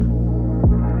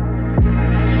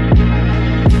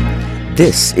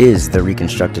This is the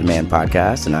Reconstructed Man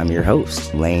Podcast, and I'm your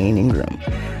host, Lane Ingram.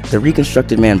 The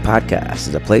Reconstructed Man Podcast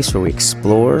is a place where we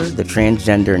explore the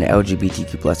transgender and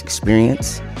LGBTQ plus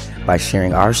experience by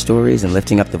sharing our stories and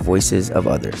lifting up the voices of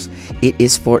others. It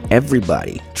is for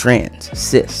everybody, trans,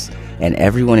 cis, and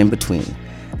everyone in between.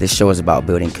 This show is about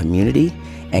building community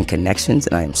and connections,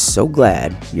 and I am so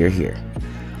glad you're here.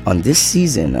 On this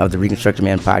season of the Reconstructed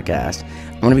Man Podcast,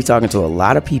 I'm going to be talking to a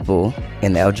lot of people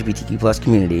in the LGBTQ plus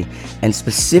community, and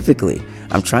specifically,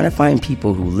 I'm trying to find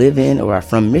people who live in or are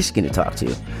from Michigan to talk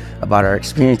to about our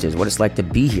experiences, what it's like to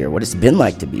be here, what it's been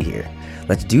like to be here.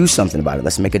 Let's do something about it.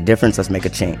 Let's make a difference. Let's make a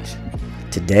change.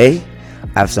 Today,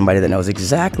 I have somebody that knows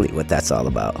exactly what that's all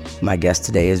about. My guest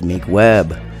today is Meek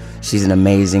Webb. She's an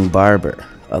amazing barber,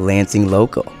 a Lansing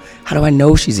local. How do I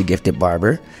know she's a gifted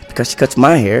barber? Because she cuts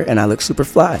my hair and I look super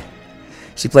fly.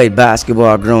 She played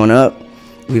basketball growing up.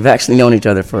 We've actually known each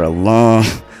other for a long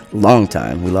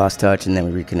time. We lost touch and then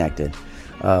we reconnected.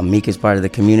 Meek is part of the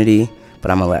community,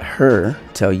 but I'm going to let her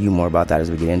tell you more about that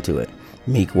as we get into it.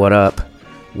 Meek, what up?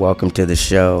 Welcome to the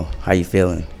show. How you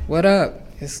feeling? What up?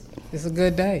 It's a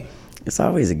good day. It's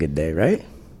always a good day, right?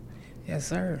 Yes,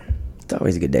 sir. It's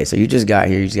always a good day. So you just got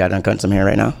here. You just got done cutting some hair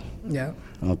right now? Yep.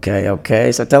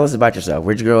 Okay. So tell us about yourself.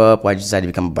 Where'd you grow up? Why'd you decide to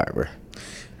become a barber?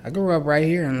 I grew up right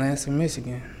here in Lansing,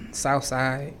 Michigan, South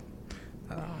Side.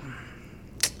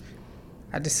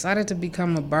 I decided to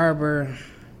become a barber.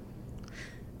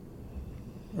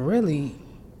 Really,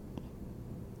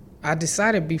 I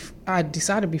decided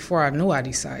before I knew I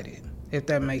decided, if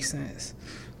that makes sense.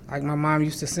 Like my mom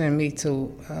used to send me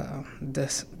to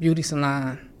this beauty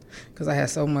salon because I had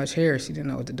so much hair, she didn't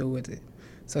know what to do with it.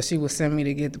 So she would send me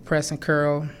to get the press and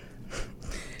curl.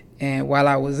 And while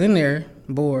I was in there,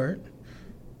 bored,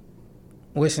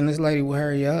 wishing this lady would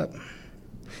hurry up,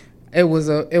 it was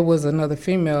another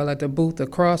female at the booth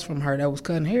across from her that was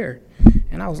cutting hair.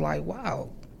 And I was like,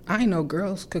 wow, I didn't know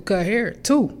girls could cut hair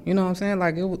too. You know what I'm saying?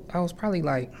 Like I was probably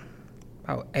like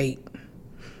about 8.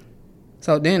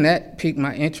 So then that piqued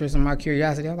my interest and my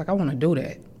curiosity. I was like, I want to do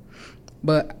that.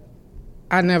 But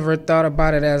I never thought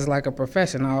about it as like a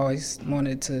profession. I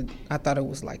thought it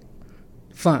was like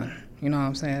fun. You know what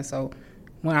I'm saying? So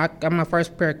when I got my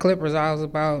first pair of clippers, I was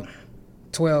about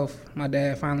 12. My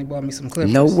dad finally bought me some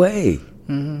clippers. No way.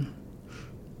 Mm-hmm.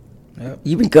 Yep.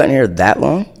 You've been cutting hair that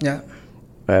long? Yeah.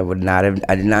 I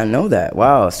did not know that.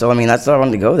 Wow. So, I mean, that's why I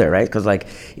wanted to go there, right? Because, like,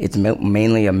 it's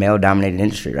mainly a male-dominated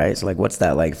industry, right? So, like, what's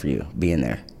that like for you, being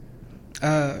there?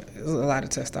 There's a lot of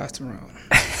testosterone.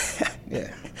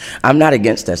 Yeah. I'm not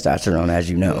against testosterone, as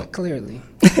you know. Well, clearly.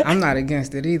 I'm not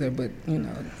against it either, but,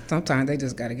 sometimes they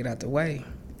just got to get out the way.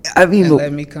 I mean, and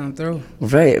let me come through.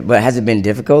 Right. But has it been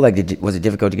difficult? Like, was it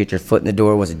difficult to get your foot in the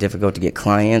door? Was it difficult to get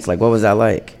clients? Like, what was that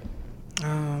like?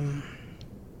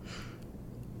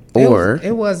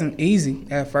 It wasn't easy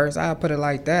at first. I'll put it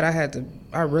like that. I had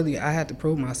to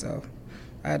prove myself.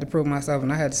 I had to prove myself,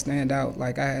 and I had to stand out.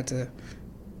 Like, I had to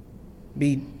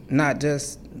be not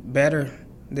just better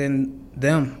than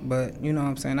them, but, you know what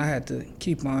I'm saying? I had to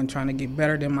keep on trying to get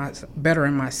better in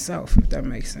myself, if that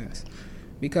makes sense.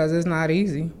 Because it's not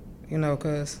easy,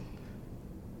 because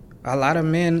a lot of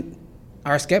men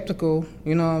are skeptical,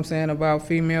 you know what I'm saying, about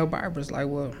female barbers. Like,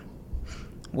 well,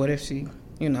 what if she,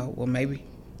 well, maybe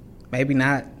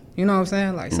not, you know what I'm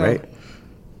saying? Like, so right.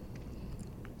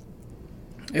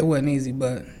 It wasn't easy,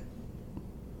 but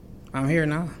I'm here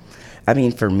now. I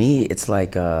mean, for me, it's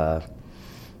like, when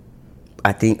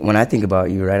I think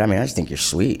about you, right, I mean, I just think you're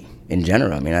sweet in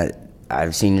general. I mean,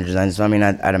 I've seen your designs, so I mean,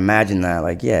 I'd imagine that,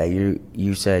 like, yeah,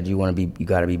 you said you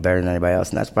got to be better than anybody else,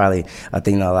 and that's probably a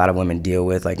thing that a lot of women deal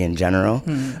with, like, in general.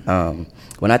 Mm-hmm.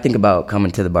 When I think about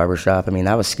coming to the barbershop, I mean,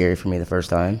 that was scary for me the first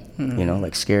time, mm-hmm.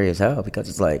 Like, scary as hell, because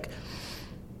it's like,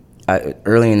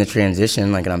 early in the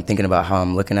transition, like, and I'm thinking about how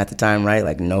I'm looking at the time, right,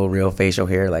 like, no real facial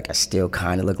hair, like, I still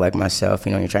kind of look like myself,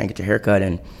 you're trying to get your hair cut,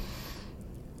 and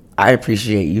I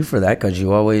appreciate you for that, because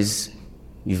you've always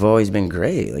been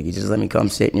great. Like, you just let me come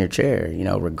sit in your chair,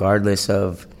 regardless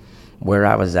of where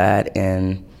I was at.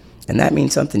 And that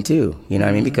means something too, what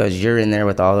I mean? Because you're in there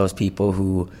with all those people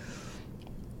who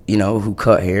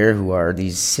cut hair, who are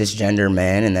these cisgender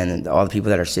men, and then all the people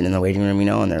that are sitting in the waiting room,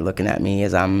 and they're looking at me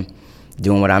as I'm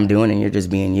doing what I'm doing, and you're just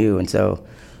being you. And so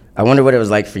I wonder what it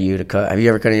was like for you to cut. Have you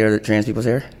ever cut any other trans people's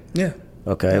hair? Yeah.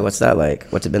 Okay. What's that like?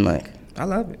 What's it been like? I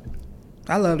love it.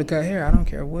 I love to cut hair. I don't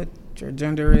care what your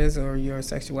gender is or your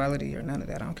sexuality or none of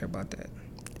that. I don't care about that.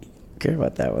 Care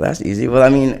about that? Well, that's easy. Well, I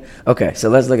mean, okay, so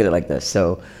let's look at it like this.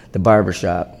 So the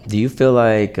barbershop, do you feel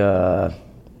like, the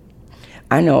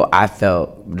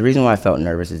reason why I felt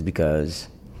nervous is because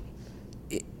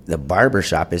the barber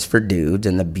shop is for dudes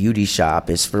and the beauty shop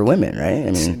is for women, right?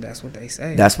 I mean, that's what they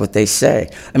say. That's what they say.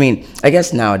 I mean, I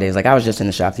guess nowadays, like I was just in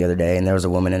the shop the other day and there was a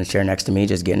woman in a chair next to me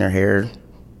just getting her hair,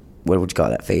 what would you call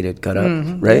that, faded, cut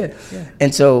up, right? Yeah.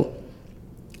 And so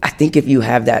I think if you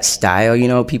have that style, you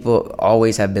know, people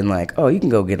always have been like, oh, you can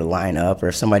go get a line up,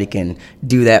 or somebody can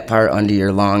do that part under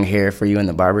your long hair for you in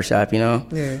the barbershop, you know?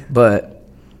 Yeah. But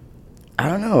I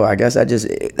don't know. I guess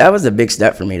that was a big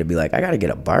step for me to be like, I got to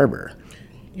get a barber.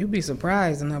 You'd be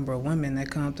surprised the number of women that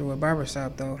come through a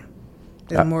barbershop, though.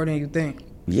 There's more than you think.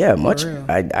 Yeah, much.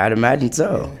 I'd imagine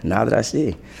so, now that I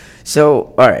see.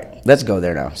 So, all right, let's go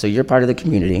there now. So you're part of the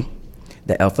community,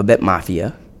 the Alphabet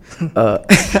Mafia.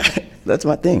 That's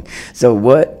my thing. So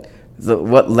what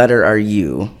letter are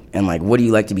you, and like what do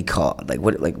you like to be called? Like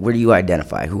where do you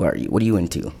identify? Who are you? What are you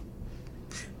into?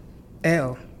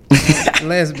 L.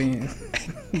 Lesbian.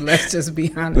 Let's just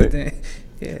be honest.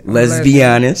 Yeah, let's be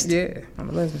honest. Yeah, I'm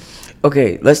a lesbian.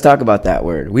 Okay, let's talk about that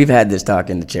word. We've had this talk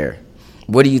in the chair.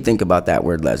 What do you think about that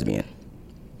word, lesbian?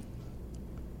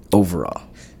 Overall,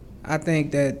 I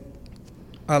think that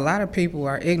a lot of people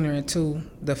are ignorant to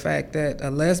the fact that a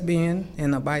lesbian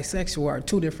and a bisexual are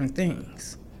two different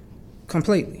things,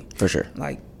 completely. For sure.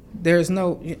 Like, there's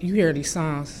no, you hear these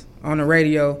songs on the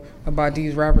radio about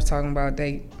these rappers talking about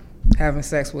they having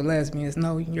sex with lesbians.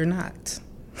 No, you're not.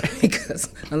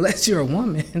 Because unless you're a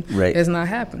woman, right, it's not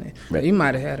happening. Right. You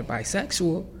might have had a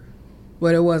bisexual,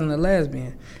 but it wasn't a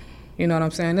lesbian. You know what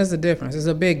I'm saying? There's a difference. There's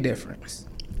a big difference.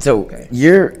 So okay,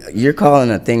 you're calling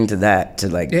a thing to that, to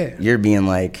like, you're being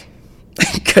like,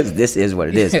 because this is what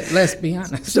it is. Let's be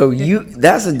honest. So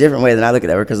that's a different way than I look at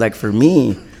that word. Because like for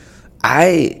me,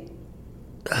 I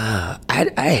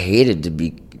hated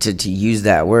to use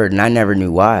that word, and I never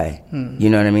knew why.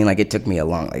 You know what I mean? Like it took me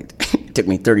it took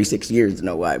me 36 years to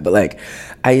know why. But like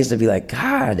I used to be like,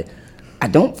 God, I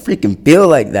don't freaking feel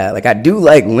like that. Like I do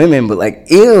like women, but like,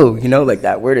 ew, you know, like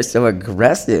that word is so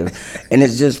aggressive. And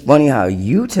it's just funny how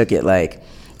you took it like,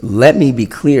 let me be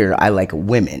clear, I like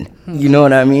women. You know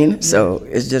what I mean? Yeah. So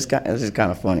it's just kind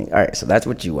of funny. All right, so that's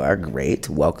what you are. Great.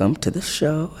 Welcome to the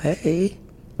show. Hey.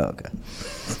 Okay.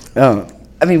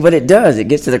 I mean, but it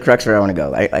gets to the crux where I want to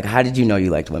go. Like, how did you know you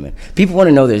liked women? People want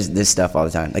to know this stuff all the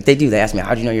time. Like they do. They ask me,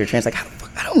 how did you know you're trans? Like,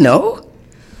 I don't know.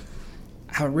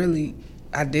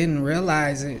 I didn't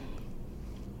realize it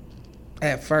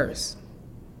at first.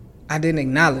 I didn't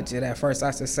acknowledge it at first,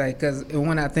 I should say, because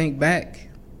when I think back,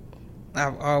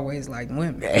 I've always liked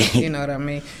women. You know what I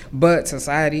mean? But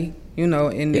society, you know,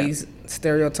 in these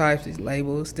stereotypes, these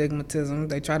labels, stigmatism,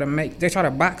 they try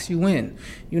to box you in.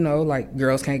 You know, like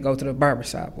girls can't go to the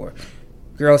barbershop, or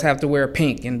girls have to wear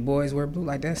pink and boys wear blue.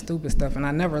 Like, that's stupid stuff. And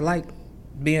I never liked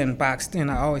being boxed in.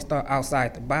 I always thought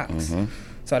outside the box. Mm-hmm.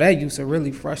 So that used to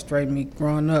really frustrate me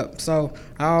growing up. So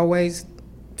I always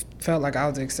felt like I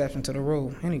was the exception to the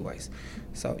rule anyways.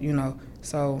 So, you know,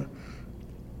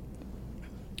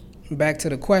 back to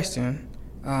the question,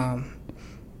 I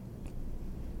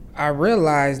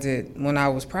realized it when I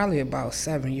was probably about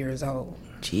 7 years old.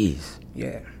 Jeez.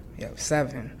 Yeah,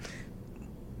 7.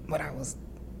 But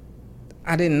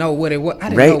I didn't know what it was. I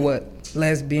didn't know what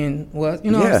lesbian was.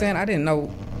 You know what I'm saying? I didn't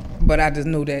know, but I just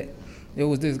knew that it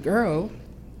was this girl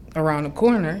around the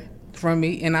corner from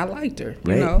me, and I liked her,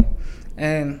 you know?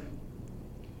 And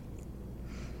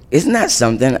isn't that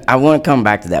something? I want to come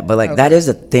back to that, but like that is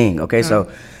a thing, okay?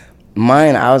 So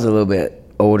mine, I was a little bit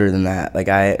older than that. Like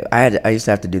I used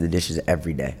to have to do the dishes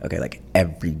every day, okay? Like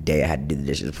every day I had to do the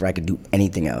dishes before I could do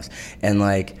anything else. And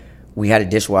like we had a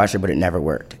dishwasher, but it never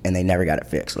worked, and they never got it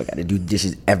fixed. Like I had to do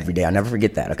dishes every day. I'll never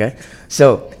forget that, okay?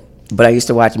 So, but I used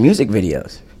to watch music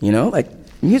videos, you know, like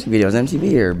music videos,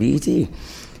 MTV or BET.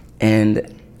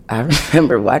 And I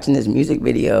remember watching this music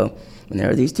video, and there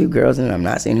were these two girls in it. I'm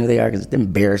not saying who they are because it's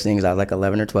embarrassing because I was like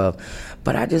 11 or 12.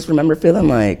 But I just remember feeling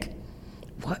like,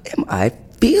 what am I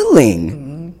feeling?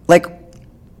 Mm-hmm. Like,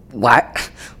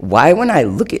 why when I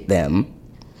look at them,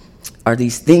 are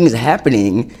these things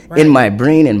happening in my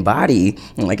brain and body?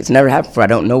 And like, it's never happened before. I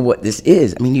don't know what this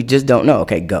is. I mean, you just don't know.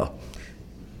 Okay, go.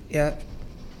 Yeah.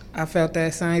 I felt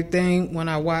that same thing when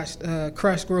I watched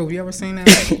Crush Groove. You ever seen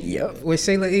that? Yep. With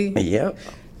Sheila E? Yep.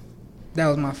 That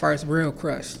was my first real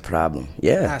crush. Problem.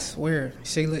 Yeah. I swear,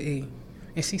 Sheila E.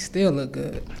 And she still look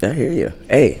good. I hear you.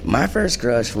 Hey, my first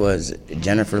crush was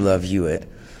Jennifer Love Hewitt.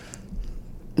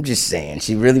 I'm just saying,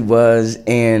 she really was,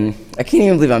 and I can't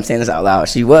even believe I'm saying this out loud.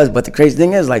 She was, but the crazy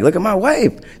thing is, like, look at my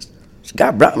wife. She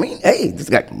got brought. I mean, hey, this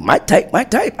got my type,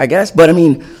 I guess. But I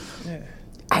mean,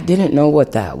 I didn't know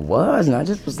what that was, and I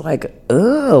just was like,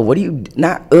 what are you,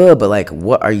 but like,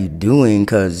 what are you doing?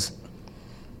 Because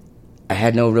I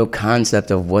had no real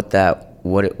concept of what that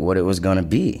what it was gonna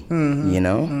be, you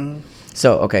know.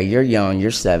 So okay, you're young,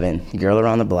 you're 7, girl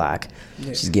around the block,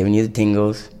 she's giving you the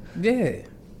tingles. Yeah,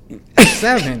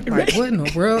 7. Like what in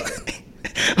the world?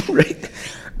 Right.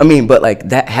 I mean, but like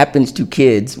that happens to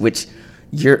kids, which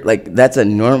you're like, that's a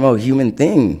normal human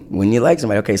thing when you like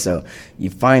somebody. Okay, so you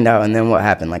find out, and then what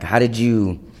happened? Like, how did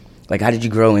you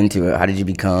grow into it? How did you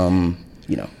become,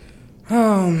 you know?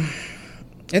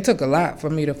 It took a lot for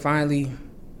me to finally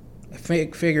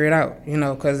figure it out, you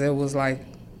know, because it was like,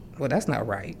 well, that's not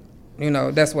right. You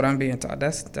know, that's what I'm being taught.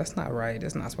 That's not right.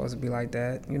 It's not supposed to be like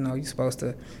that. You know, you're supposed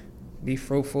to be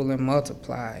fruitful and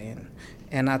multiply.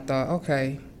 And I thought,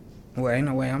 okay, well, ain't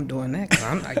no way I'm doing that, 'cause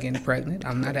I'm not getting pregnant.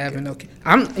 I'm not having no kids.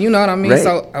 You know what I mean? Right.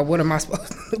 So what am I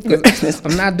supposed to do? 'Cause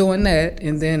I'm not doing that,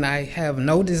 and then I have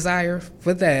no desire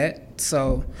for that.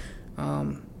 So,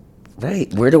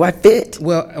 right. Where do I fit?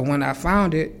 Well, when I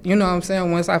found it, you know what I'm saying?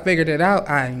 Once I figured it out,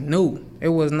 I knew. It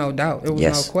was no doubt. It was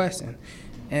no question.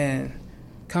 And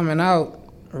coming out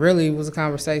really was a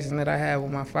conversation that I had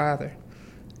with my father.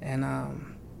 And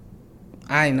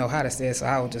I didn't know how to say it, so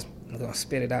I was just going to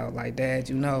spit it out like, Dad,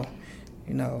 you know.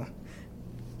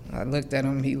 I looked at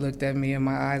him. He looked at me in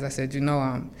my eyes. I said,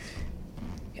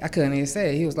 I couldn't even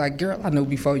say it. He was like, girl, I knew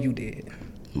before you did.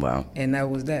 Wow. And that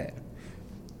was that.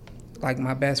 Like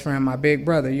my best friend, my big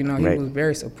brother, you know, he was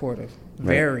very supportive.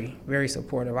 Very, very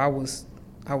supportive. I was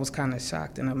kind of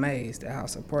shocked and amazed at how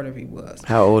supportive he was.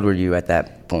 How old were you at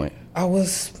that point? I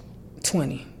was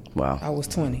 20. Wow. I was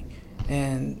 20.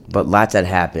 But lots had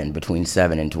happened between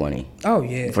 7 and 20. Oh,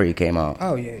 yeah. Before you came out.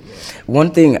 Oh, yeah.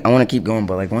 One thing, I want to keep going,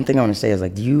 but like one thing I want to say is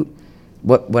like,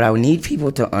 what I would need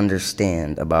people to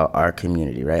understand about our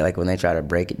community, right? Like when they try to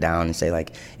break it down and say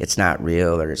like, it's not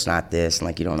real or it's not this, and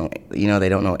like they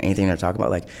don't know anything they're talking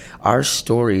about. Like our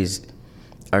stories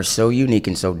are so unique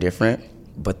and so different,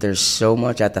 but there's so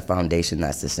much at the foundation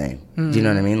that's the same. Do you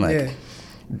know what I mean? Like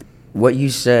what you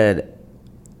said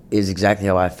is exactly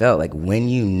how I felt. Like when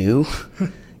you knew,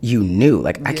 you knew.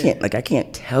 Like I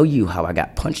can't tell you how I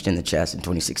got punched in the chest in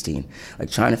 2016.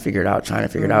 Like trying to figure it out,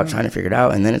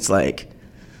 and then it's like,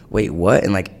 wait, what?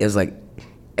 And like it was like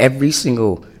every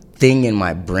single thing in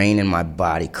my brain and my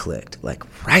body clicked.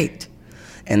 Like right,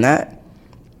 and that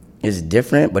is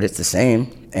different, but it's the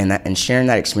same. And sharing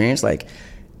that experience, like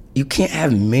you can't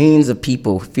have millions of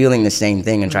people feeling the same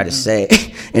thing and try to say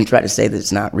that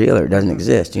it's not real or it doesn't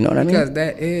exist. You know what I mean? Because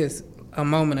that is a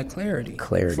moment of clarity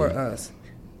for us.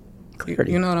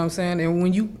 Clarity. You know what I'm saying? And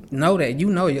when you know that, you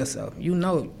know yourself. You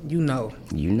know.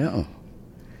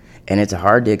 And it's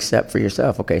hard to accept for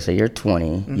yourself. Okay, so you're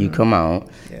 20. You come out.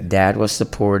 Yeah. Dad was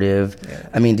supportive. Yeah.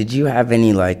 I mean, did you have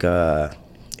any like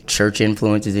church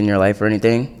influences in your life or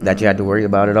anything that you had to worry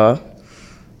about at all?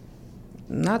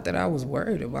 Not that I was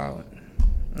worried about.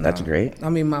 No. That's great. I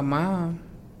mean, my mom,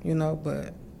 you know,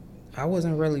 but I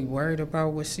wasn't really worried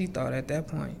about what she thought at that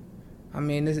point. I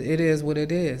mean, it is what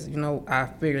it is. You know, I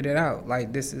figured it out.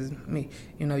 Like, this is me.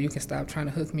 You know, you can stop trying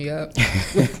to hook me up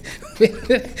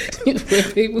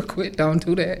with people. Quit. Don't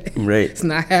do that. Right. It's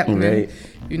not happening. Right.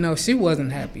 You know, she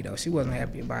wasn't happy, though. She wasn't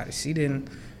happy about it. She didn't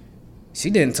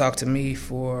talk to me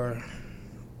for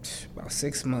about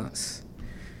 6 months.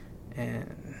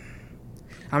 And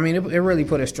I mean, it really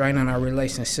put a strain on our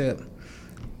relationship.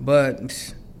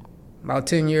 But about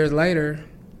 10 years later,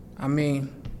 I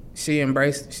mean, she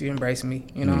embraced me,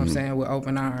 you know what I'm saying, with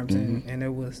open arms, and it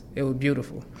was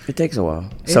beautiful. It takes a while.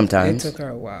 Sometimes. It took her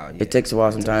a while, yeah. It takes a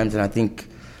while sometimes, and I think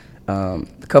a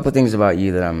couple of things about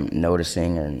you that I'm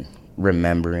noticing and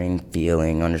remembering,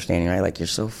 feeling, understanding, right? Like, you're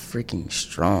so freaking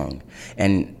strong.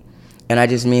 And I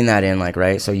just mean that in, like,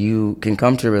 right? So you can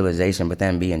come to a realization, but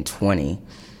then being 20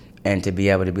 and to be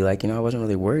able to be like, I wasn't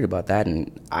really worried about that,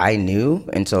 and I knew,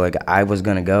 and so, like, I was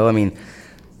going to go. I mean,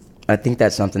 I think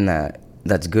that's something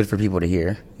that's good for people to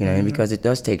hear, you know, because it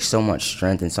does take so much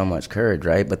strength and so much courage,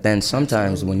 right? But then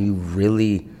sometimes when you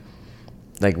really,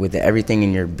 like, with everything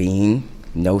in your being,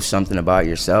 know something about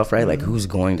yourself, right? Like, who's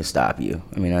going to stop you?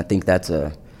 I mean, I think that's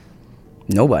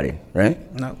nobody,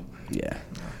 right? No. Yeah.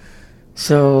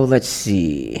 So let's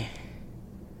see.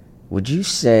 Would you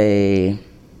say,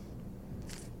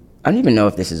 I don't even know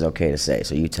if this is okay to say,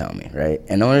 so you tell me, right?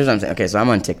 And the only reason I'm saying, okay, so I'm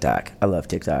on TikTok. I love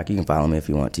TikTok. You can follow me if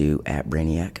you want to,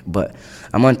 @Brainiac. But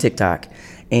I'm on TikTok,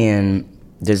 and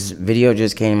this video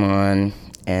just came on,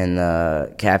 and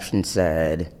the caption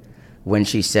said, when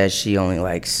she says she only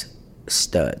likes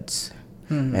studs.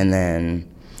 And then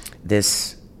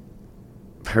this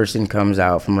person comes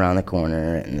out from around the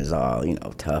corner and is all,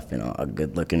 tough and all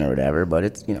good looking or whatever, but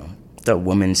it's, the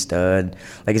woman stud.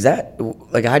 Like, is that,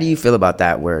 like, how do you feel about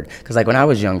that word? Because, like, when I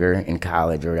was younger in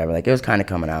college or whatever, like, it was kind of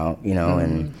coming out,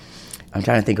 and I'm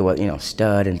trying to think of what,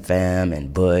 stud and femme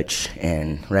and butch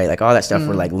and, right, like all that stuff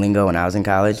were like lingo when I was in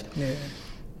college. Yeah.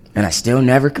 And I still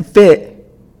never could fit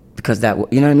because that,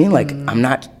 you know what I mean? Like, I'm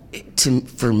not,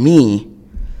 for me,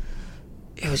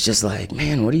 it was just like,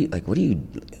 man, what do you, like,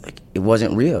 it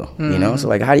wasn't real, So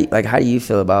like, how do you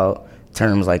feel about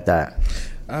terms like that?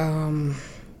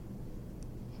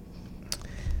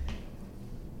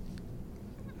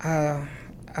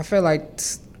 I feel like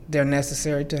they're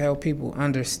necessary to help people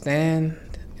understand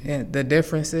the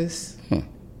differences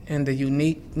and the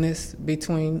uniqueness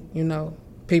between,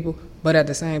 people. But at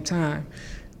the same time,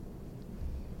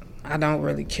 I don't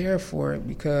really care for it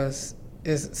because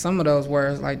it's some of those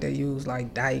words like they use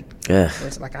like dyke. Yeah.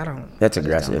 It's like I don't. That's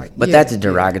aggressive, but that's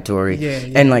derogatory.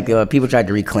 Yeah. And like people tried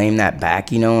to reclaim that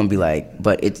back, and be like,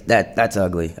 but it's that's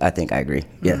ugly. I think I agree.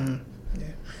 Yeah. Mm-hmm.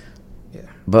 Yeah.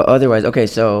 But otherwise, okay,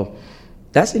 so.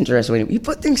 That's interesting. You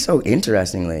put things so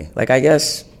interestingly. Like, I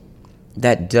guess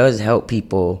that does help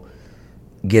people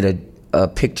get a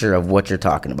picture of what you're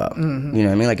talking about. Mm-hmm. You know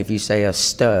what I mean? Like, if you say a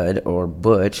stud or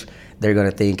butch, they're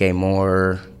going to think a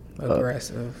more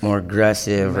aggressive,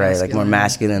 masculine, right? Like, more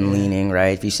masculine leaning,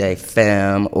 right? If you say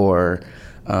femme or,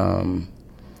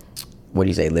 what do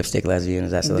you say, lipstick lesbian?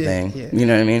 Is that still a thing? Yeah. You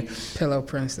know what I mean? Pillow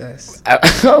princess.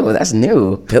 Oh, that's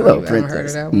new. Pillow you princess. Heard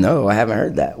of that one? No, I haven't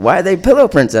heard that. Why are they pillow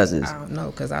princesses? I don't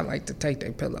know, because I like to take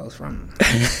their pillows from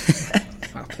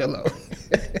my pillow.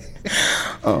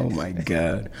 Oh, my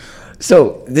God.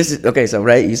 So this is, okay, so,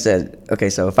 right, you said, okay,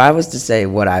 so if I was to say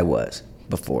what I was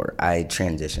before I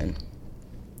transitioned,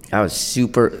 I was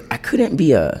I couldn't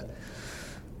be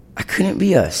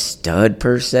a stud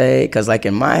per se, because, like,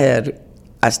 in my head,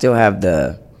 I still have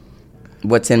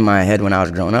what's in my head when I was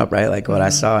growing up, right? Like what I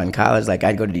saw in college, like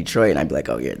I'd go to Detroit and I'd be like,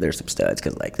 oh yeah, there's some studs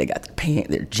because like they got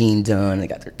their jeans done, they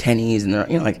got their tennies, and they're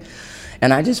like,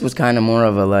 and I just was kind of more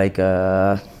of a like,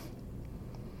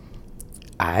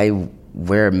 I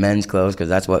wear men's clothes because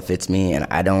that's what fits me, and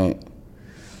I'm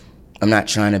not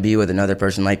trying to be with another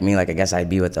person like me. Like I guess I'd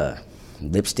be with a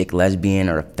lipstick lesbian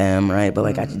or a femme, right? But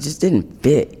like I just didn't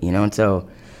fit, and so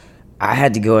I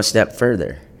had to go a step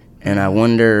further. And I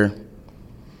wonder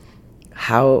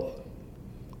how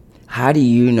do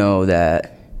you know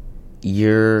that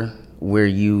you're where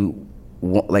you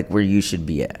should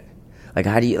be at? Like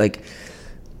how do you like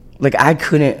I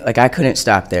couldn't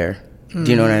stop there. Do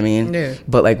you know what I mean? Yeah.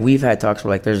 But like we've had talks where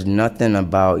like there's nothing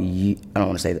about you. I don't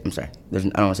want to say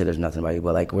there's nothing about you,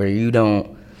 but like where you're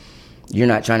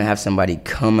not trying to have somebody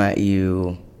come at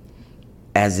you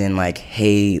as in like,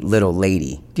 hey, little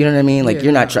lady. Do you know what I mean? Like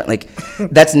you're not trying, like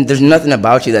there's nothing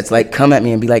about you that's like, come at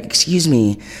me and be like, excuse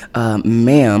me,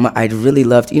 ma'am, I'd really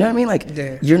love to, you know what I mean? Like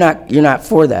you're not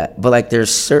for that, but like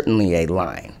there's certainly a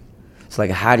line. It's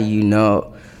like, how do you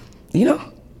know,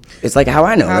 it's like how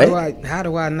I know, right? How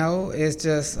do I know? It's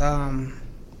just, I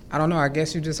don't know. I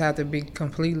guess you just have to be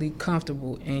completely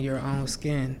comfortable in your own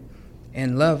skin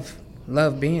and love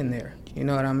being there. You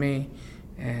know what I mean?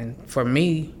 And for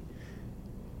me,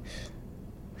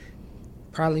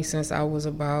 probably since I was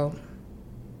about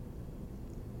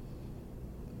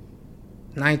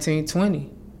 19,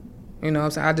 20. You know what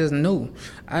I'm saying? I just knew.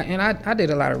 I did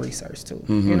a lot of research, too.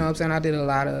 Mm-hmm. You know what I'm saying? I did a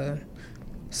lot of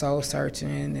soul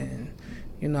searching,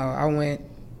 and, I went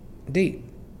deep,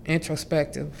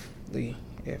 introspectively,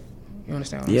 if you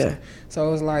understand what I'm saying. So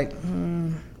it was like,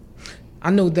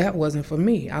 I knew that wasn't for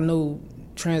me. I knew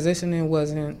transitioning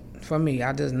wasn't for me.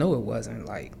 I just knew it wasn't,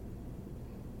 like.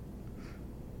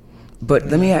 But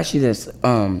let me ask you this: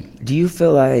 do you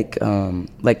feel like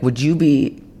would you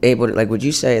be able to would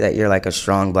you say that you're like a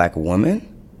strong black woman?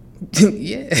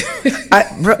 Yeah.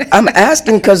 I'm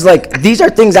asking because like these are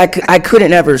things I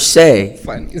couldn't ever say.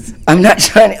 Funny. I'm not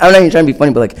even trying to be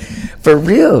funny, but like for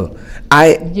real,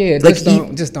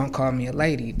 just don't call me a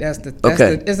lady.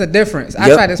 It's a difference.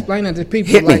 I try to explain it to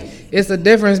people. It's a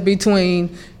difference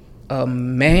between a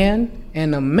man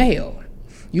and a male.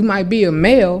 You might be a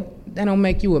male. That don't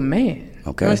make you a man.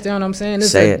 Okay. You understand what I'm saying?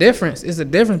 It's a difference. It's a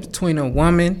difference between a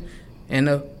woman and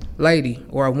a lady,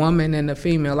 or a woman and a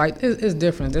female. Like it's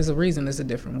different. There's a reason it's a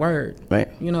different word. Right.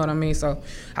 You know what I mean? So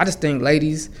I just think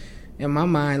ladies, in my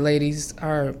mind, ladies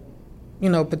are,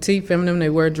 petite, feminine. They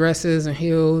wear dresses and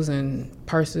heels and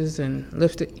purses and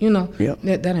lipstick. Yep.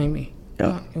 That ain't me.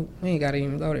 Yep. We ain't gotta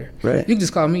even go there. Right. You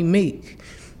just call me Meek.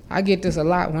 I get this a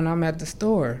lot when I'm at the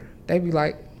store. They be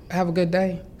like, have a good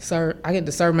day, sir. I get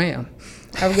the sir, ma'am.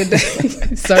 Have a good day,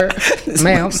 sir,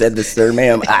 ma'am. Said the sir,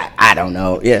 ma'am. I don't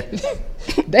know. Yeah.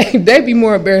 They be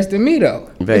more embarrassed than me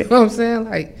though. Right. You know what I'm saying?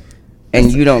 Like.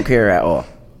 And you don't care at all.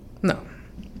 No.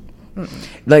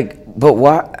 Like, but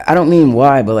why? I don't mean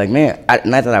why, but like, man,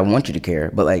 not that I want you to care,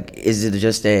 but like, is it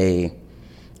just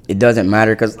it doesn't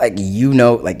matter because, like, you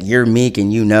know, like, you're Meek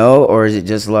and you know, or is it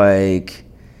just like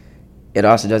it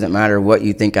also doesn't matter what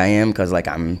you think I am because, like,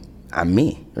 I'm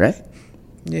me, right?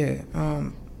 Yeah,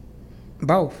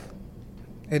 both.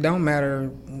 It don't matter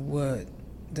what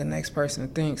the next person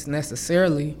thinks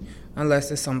necessarily,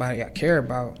 unless it's somebody I care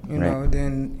about. You know,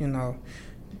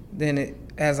 then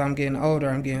as I'm getting older,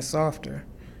 I'm getting softer.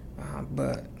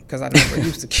 But because I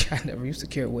never used to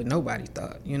care what nobody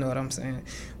thought. You know what I'm saying?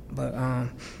 But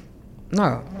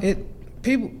no,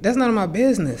 that's none of my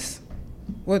business.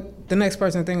 What the next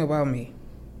person think about me.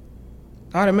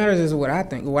 All that matters is what I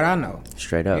think, what I know.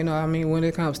 Straight up. You know what I mean? When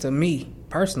it comes to me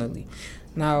personally.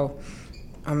 Now,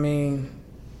 I mean,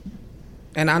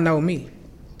 and I know me.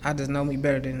 I just know me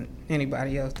better than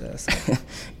anybody else does.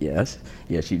 Yes,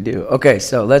 you do. Okay,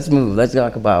 so let's move. Let's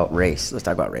talk about race. Let's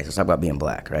talk about being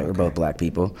black, right? Okay. We're both black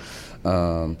people.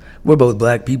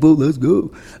 Let's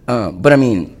go. But I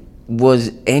mean,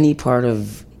 was any part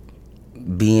of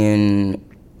being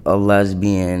a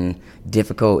lesbian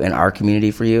difficult in our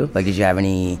community for you? Like, did you have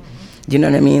any, do you know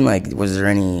what I mean? Like, was there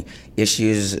any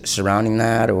issues surrounding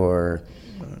that, or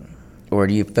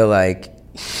do you feel like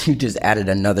you just added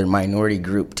another minority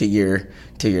group to your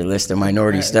list of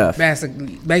minority stuff?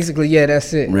 Basically, yeah,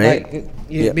 that's it. Right?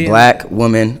 Like, black,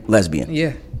 woman, lesbian.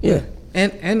 Yeah. Yeah.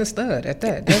 And a stud at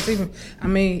that. That's even, I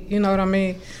mean, you know what I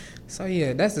mean? So,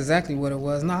 yeah, that's exactly what it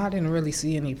was. No, I didn't really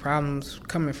see any problems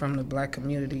coming from the black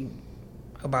community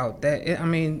about that. I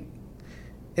mean,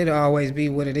 it'll always be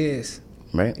what it is.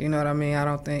 Right. You know what I mean? I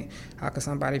don't think, how could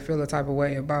somebody feel a type of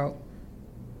way about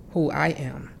who I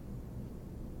am?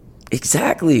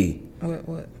 Exactly.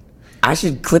 What? I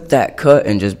should clip that cut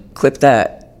and just clip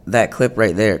that clip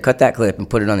right there. Cut that clip and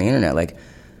put it on the internet. Like,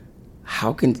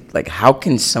 how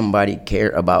can somebody care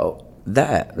about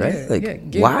that, right?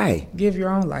 Why? Give your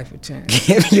own life a chance.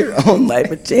 Give your own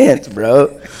life a chance,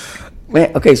 bro.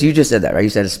 Man, okay, so you just said that, right? You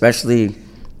said especially,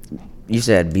 you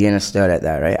said being a stud at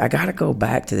that, right? I gotta go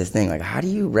back to this thing. Like, how do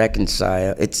you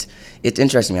reconcile? It's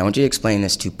interesting to me. I want you to explain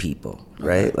this to people,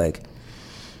 right? Okay. Like,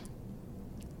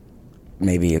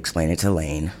 maybe explain it to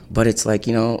Lane, but it's like,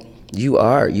 you know, you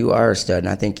are a stud, and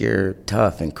I think you're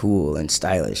tough and cool and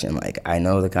stylish, and like, I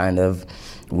know the kind of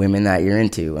women that you're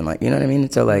into, and like, you know what I mean?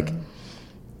 So like,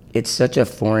 it's such a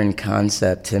foreign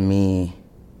concept to me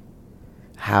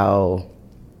how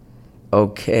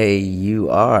okay you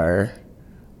are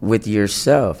with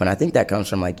yourself, and I think that comes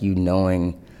from like you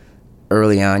knowing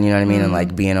early on, you know what I mean, and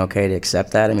like being okay to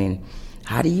accept that. I mean,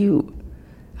 how do you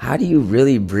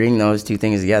really bring those two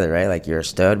things together, right? Like, you're a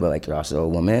stud, but like, you're also a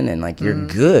woman, and like, you're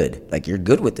good. Like, you're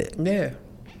good with it. Yeah.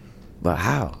 But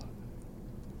how?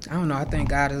 I don't know. I think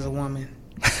God is a woman.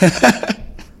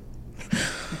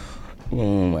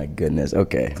 Oh my goodness.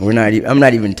 Okay, I'm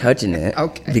not even touching it.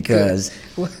 Okay. Because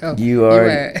well, you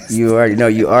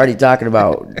already talking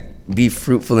about be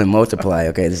fruitful and multiply.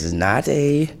 Okay, this is not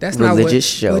a religious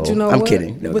show. But you know I'm what?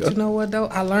 kidding. You know what though?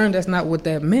 I learned that's not what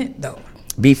that meant though.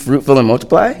 Be fruitful and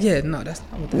multiply? Yeah, no, that's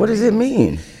not what that What does it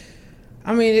mean?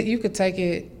 I mean, you could take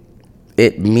it.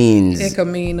 It could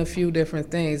mean a few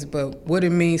different things, but what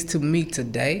it means to me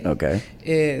today,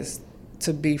 is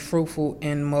to be fruitful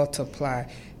and multiply,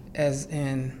 as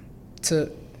in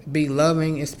to be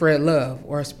loving and spread love,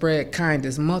 or spread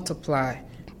kindness, multiply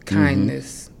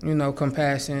kindness, you know,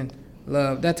 compassion,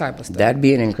 love, that type of stuff. That'd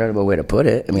be an incredible way to put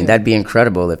it. I mean, that'd be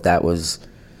incredible if that was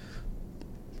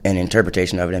an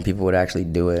interpretation of it and people would actually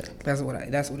do it. That's what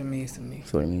it means to me.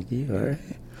 That's what it means to you, all right.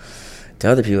 To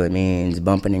other people, it means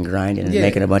bumping and grinding and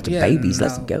making a bunch of babies. No.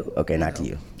 Let's go. Okay, not to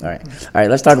you. All right,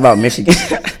 let's talk about Michigan.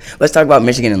 Let's talk about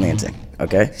Michigan and Lansing,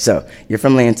 okay? So, you're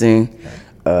from Lansing,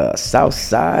 South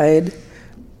Side.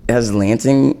 Has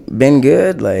Lansing been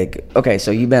good? Like, okay,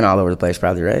 so you've been all over the place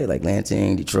probably, right? Like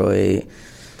Lansing, Detroit.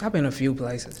 I've been a few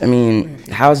places. I mean,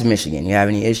 how's Michigan? You have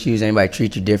any issues? Anybody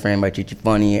treat you different? Anybody treat you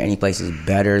funny? Any places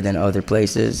better than other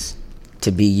places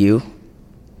to be you?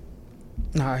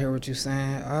 No, I hear what you're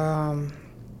saying. I'm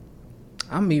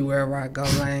me wherever I go,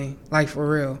 Lane. Like, for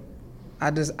real.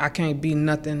 I can't be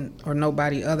nothing or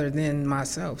nobody other than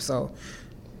myself. So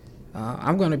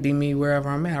I'm going to be me wherever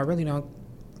I'm at. I really don't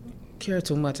care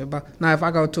too much about. Now, if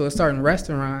I go to a certain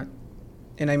restaurant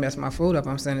and they mess my food up,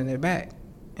 I'm sending it back.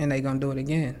 And they gonna do it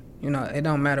again. You know, it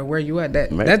don't matter where you at.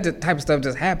 That the type of stuff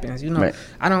just happens. You know,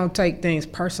 I don't take things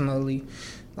personally.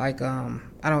 Like, I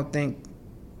don't think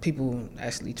people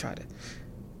actually try to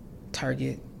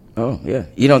target. Oh yeah,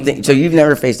 you don't think so? You've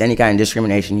never faced any kind of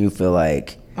discrimination? You feel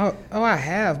like? Oh, I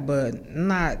have, but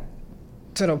not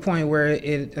to the point where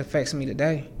it affects me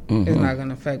today. It's not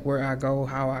gonna affect where I go,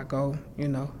 how I go. You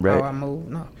know, how I move.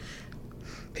 No,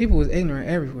 people was ignorant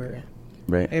everywhere.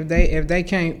 Right. If they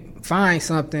can't find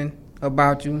something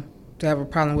about you to have a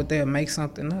problem with, they'll make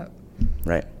something up.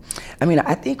 Right. I mean,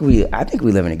 I think we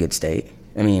live in a good state.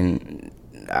 I mean,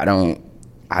 I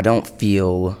don't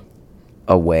feel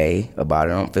a way about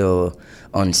it. I don't feel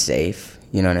unsafe.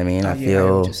 You know what I mean? I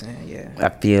hear what you're saying. Yeah. I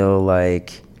feel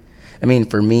like, I mean,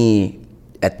 for me,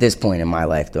 at this point in my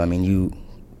life, though, I mean,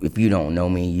 if you don't know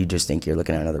me, you just think you're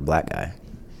looking at another black guy.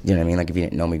 You know what I mean? Like, if you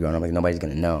didn't know me growing up, like, nobody's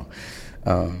gonna know.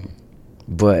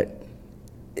 But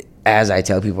as I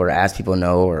tell people or ask people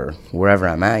know or wherever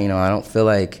I'm at, you know, I don't feel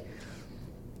like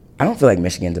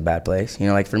Michigan's a bad place. You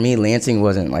know, like for me, Lansing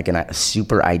wasn't like a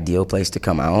super ideal place to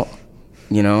come out,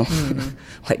 you know,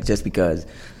 like just because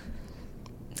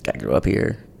I grew up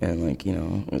here and like, you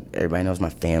know, everybody knows my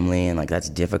family and like that's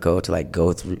difficult to like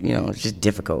go through, you know, it's just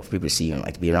difficult for people to see you and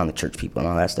like to be around the church people and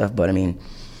all that stuff. But I mean,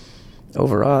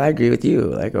 overall, I agree with you.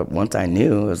 Like once I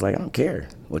knew, it was like, I don't care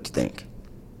what you think,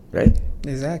 right?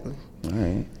 Exactly. All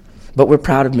right. But we're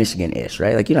proud of Michigan-ish,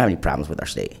 right? Like, you don't have any problems with our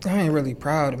state. I ain't really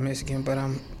proud of Michigan, but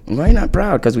I'm... Why are you not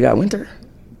proud? Because we got winter?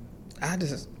 I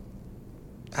just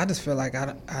feel like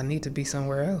I need to be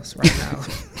somewhere else right now.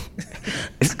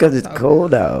 It's because it's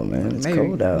cold out, man. It's maybe,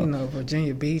 cold out. You know,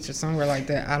 Virginia Beach or somewhere like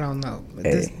that. I don't know. But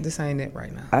this ain't it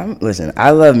right now. Listen,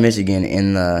 I love Michigan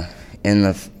in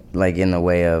the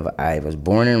way of I was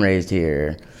born and raised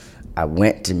here. I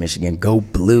went to Michigan. Go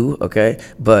blue, okay?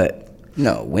 But...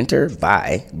 no, winter,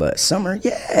 bye. But summer,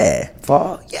 yeah.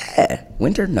 Fall, yeah.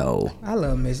 Winter, no. I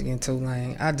love Michigan too,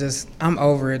 Lane. I'm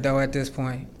over it, though, at this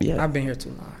point. Yeah. I've been here too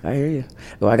long. I hear you.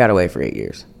 Well, I got away for 8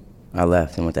 years. I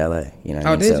left and went to L.A. You know what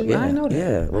I mean? Did you? Yeah. I didn't know that.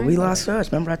 Yeah. Well, we lost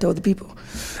touch. Remember I told the people?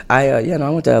 I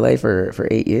went to L.A. for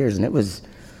 8 years, and it was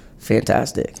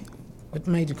fantastic. What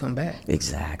made you come back?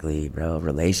 Exactly, bro.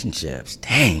 Relationships.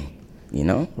 Dang. You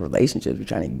know? Relationships. We're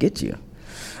trying to get you.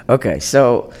 Okay,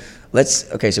 so...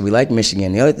 so we like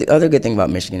Michigan. The other good thing about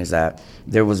Michigan is that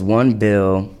there was one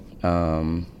bill,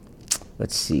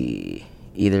 let's see,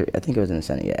 I think it was in the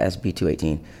Senate, SB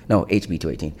 218, no, HB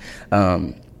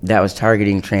 218, that was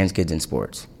targeting trans kids in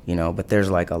sports, you know, but there's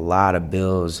like a lot of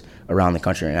bills around the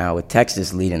country right now, with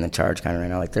Texas leading the charge kind of right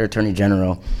now. Like their attorney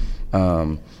general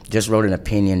just wrote an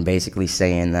opinion basically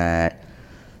saying that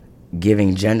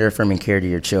giving gender affirming care to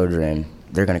your children,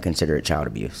 they're going to consider it child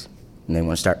abuse, and they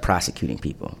want to start prosecuting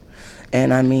people.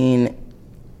 And I mean,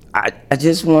 I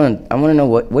want to know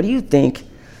what do you think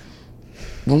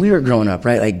when we were growing up,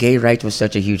 right? Like gay rights was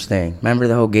such a huge thing. Remember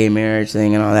the whole gay marriage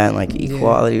thing and all that, and like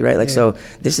equality, right? Like, so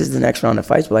this is the next round of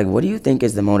fights, but like, what do you think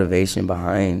is the motivation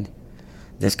behind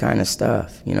this kind of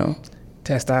stuff, you know?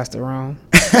 Testosterone.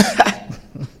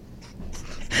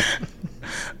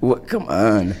 What? Come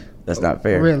on. That's not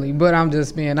fair. Really, but I'm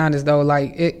just being honest though,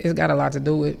 like it's got a lot to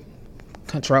do with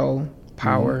control,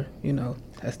 power, you know,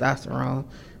 testosterone,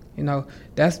 you know,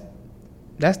 that's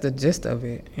the gist of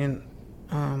it. And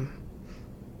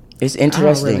it's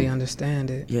interesting. I don't really understand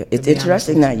it. Yeah, it's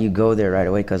interesting that you go there right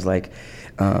away because like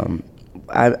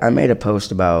I made a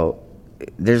post about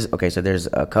there's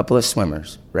a couple of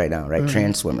swimmers right now, right?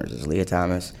 Trans swimmers. There's Leah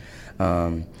Thomas,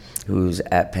 who's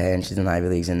at Penn, she's in the Ivy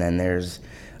Leagues, and then there's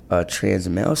a trans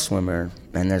male swimmer,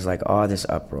 and there's like all this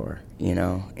uproar, you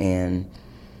know. And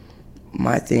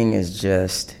my thing is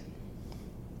just,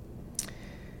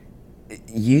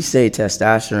 you say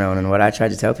testosterone, and what I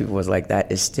tried to tell people was like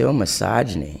that is still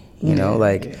misogyny, you know.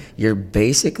 Like you're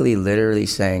basically literally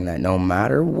saying that no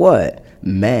matter what,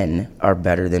 men are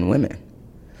better than women.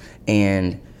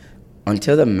 And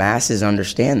until the masses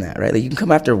understand that, right? Like you can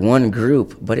come after one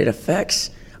group, but it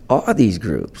affects all these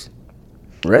groups,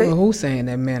 right? Well, who's saying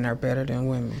that men are better than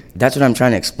women? That's what I'm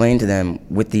trying to explain to them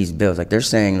with these bills. Like they're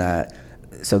saying that,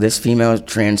 so this female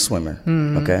trans swimmer,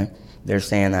 okay? They're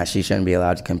saying that she shouldn't be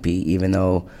allowed to compete even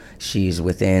though she's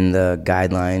within the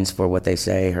guidelines for what they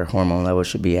say her hormone level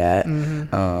should be at.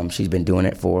 She's been doing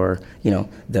it for, you know,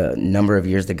 the number of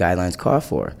years the guidelines call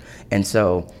for. And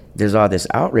so there's all this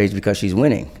outrage because she's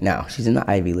winning. Now, she's in the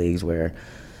Ivy Leagues where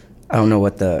I don't know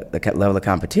what the level of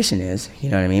competition is, you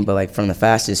know what I mean? But like from the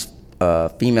fastest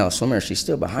female swimmer, she's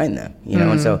still behind them, you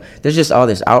know? And so there's just all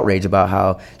this outrage about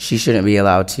how she shouldn't be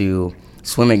allowed to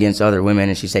swim against other women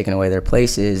and she's taking away their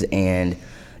places, and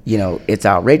you know, it's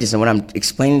outrageous. And what I'm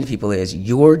explaining to people is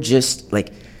you're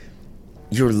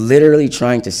literally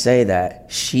trying to say that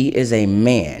she is a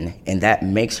man and that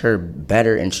makes her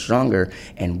better and stronger,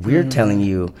 and we're telling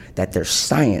you that there's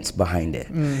science behind it.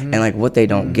 And like what they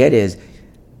don't get is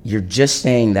you're just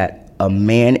saying that a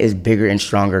man is bigger and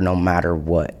stronger no matter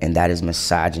what, and that is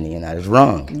misogyny, and that is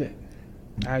wrong.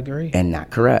 I agree. And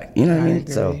not correct. You know what I mean?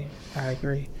 Agree. So I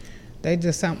agree. They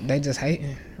just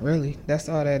hating, really. That's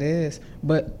all that is.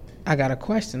 But I got a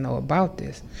question though about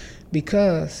this,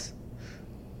 because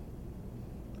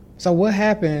so what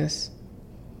happens?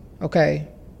 Okay,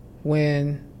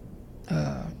 when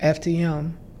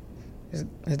FTM is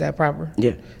that proper?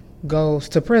 Yeah. Goes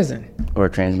to prison. Or a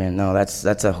trans man. No,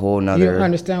 that's a whole nother. You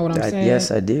understand what I'm saying? Yes,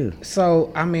 I do.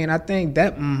 So I mean, I think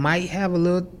that might have a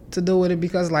little to do with it,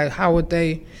 because like,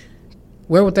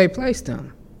 where would they place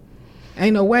them?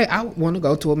 Ain't no way I would want to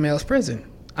go to a male's prison.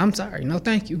 I'm sorry, no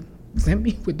thank you. Send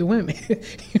me with the women.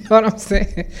 You know what I'm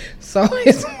saying? So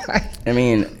it's like, I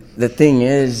mean, the thing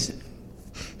is,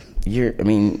 you're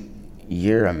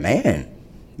a man.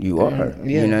 You are.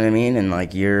 Yeah. You know what I mean? And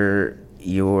like you're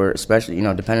especially,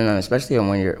 depending on, especially on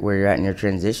where you're at in your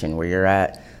transition, where you're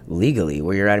at legally,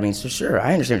 where you're at. I mean, so sure,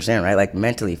 I understand, right? Like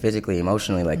mentally, physically,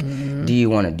 emotionally, like, do you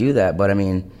want to do that? But I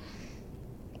mean,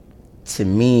 to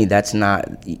me, that's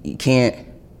not, you can't,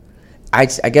 I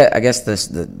guess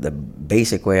the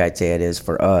basic way I'd say it is,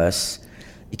 for us,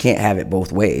 you can't have it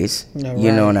both ways. No,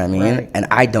 you know what I mean? right. And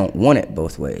I don't want it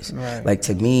both ways. Right. Like,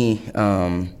 to me,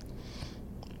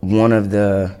 one of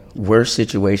the worst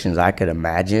situations I could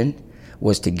imagine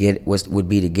would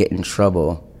be to get in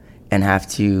trouble and have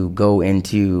to go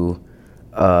into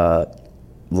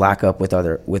lock up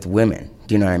with women.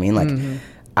 Do you know what I mean? Like,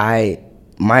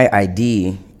 my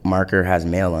ID marker has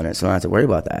male on it, so I don't have to worry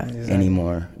about that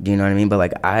anymore. Do you know what I mean? But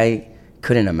like, I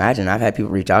couldn't imagine. I've had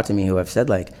people reach out to me who have said,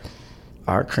 like,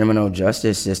 our criminal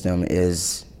justice system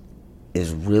is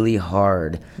really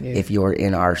hard if you're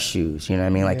in our shoes. You know what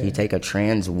I mean? Like, you take a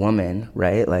trans woman,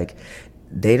 right? Like,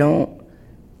 they don't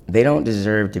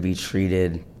deserve to be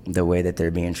treated the way that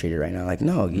they're being treated right now. Like,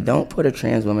 no, you don't put a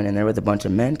trans woman in there with a bunch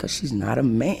of men, because she's not a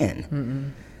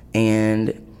man.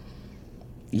 And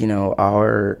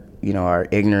our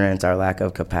ignorance, our lack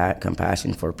of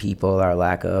compassion for people, our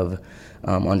lack of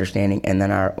understanding, and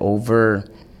then our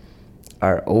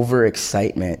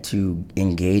overexcitement to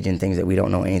engage in things that we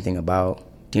don't know anything about.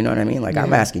 Do you know what I mean? Like,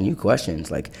 I'm asking you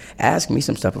questions. Like, ask me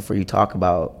some stuff before you talk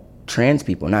about trans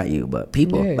people, not you, but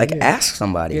people. Ask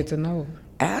somebody. Get to know.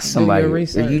 Ask somebody. Do your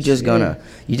research. Are you just gonna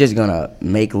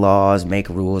make laws, make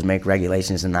rules, make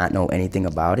regulations, and not know anything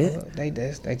about it? They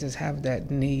just have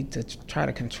that need to try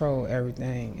to control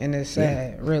everything, and it's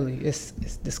sad. Really, it's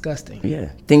disgusting. Yeah,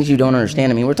 things you don't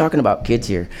understand. I mean, we're talking about kids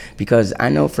here, because I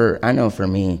know for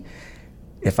me,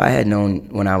 if I had known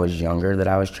when I was younger that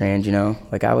I was trans,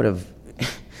 like, I would have.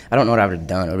 I don't know what I would have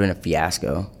done. It would have been a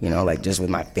fiasco, like, just with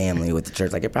my family, with the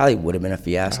church. Like, it probably would have been a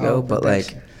fiasco. But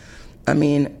like, I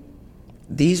mean,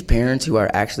 these parents who are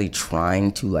actually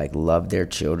trying to, like, love their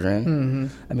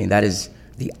children, I mean, that is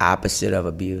the opposite of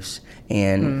abuse.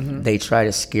 And they try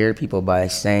to scare people by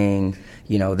saying,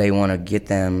 they want to get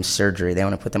them surgery, they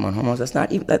want to put them on hormones. That's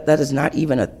not even, that is not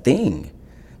even a thing.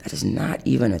 That is not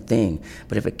even a thing.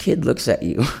 But if a kid looks at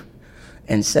you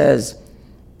and says,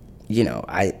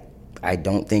 I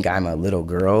don't think I'm a little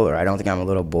girl, or I don't think I'm a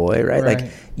little boy, right? Like,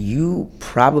 you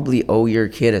probably owe your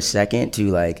kid a second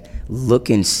to, like, look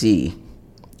and see,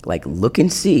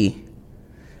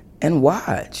 and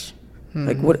watch.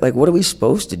 Like, what are we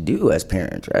supposed to do as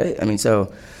parents, right? I mean,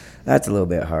 so that's a little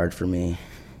bit hard for me.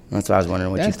 That's why I was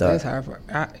wondering what you thought. That's hard.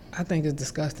 I think it's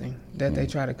disgusting that they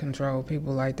try to control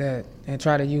people like that and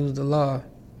try to use the law.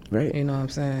 Right. You know what I'm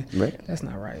saying? Right. That's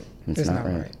not right. It's not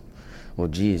right. Well,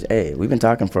 geez, hey, we've been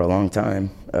talking for a long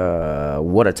time.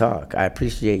 What a talk. I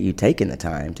appreciate you taking the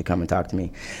time to come and talk to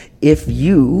me. If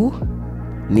you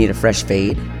need a fresh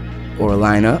fade or a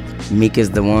lineup, Meek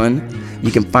is the one.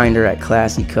 You can find her at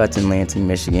Classy Cuts in Lansing,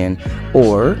 Michigan,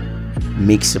 or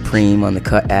Meek Supreme on the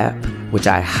Cut app, which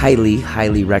I highly,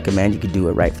 highly recommend. You can do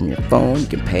it right from your phone. You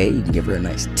can pay. You can give her a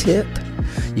nice tip.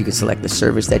 You can select the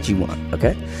service that you want,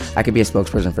 okay? I could be a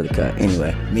spokesperson for the Cut.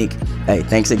 Anyway, Meek, hey,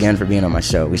 thanks again for being on my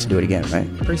show. We should do it again, right?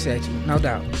 Appreciate you, no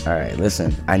doubt. All right,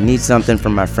 listen, I need something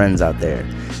from my friends out there.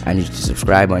 I need you to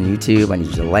subscribe on YouTube. I need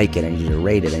you to like it. I need you to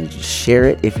rate it. I need you to share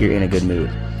it if you're in a good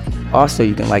mood. Also,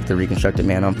 you can like The Reconstructed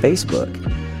Man on Facebook.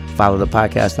 Follow the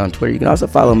podcast on Twitter. You can also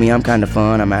follow me. I'm kind of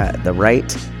fun. I'm at The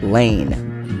Right Lane,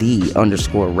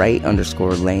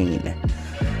 _right_lane.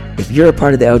 If you're a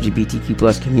part of the LGBTQ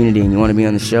plus community and you want to be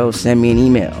on the show, send me an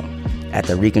email at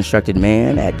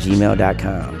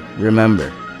thereconstructedman@gmail.com.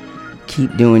 Remember,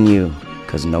 keep doing you,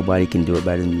 because nobody can do it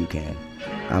better than you can.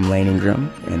 I'm Lane Ingram,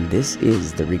 and this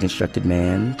is the Reconstructed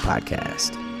Man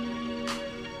Podcast.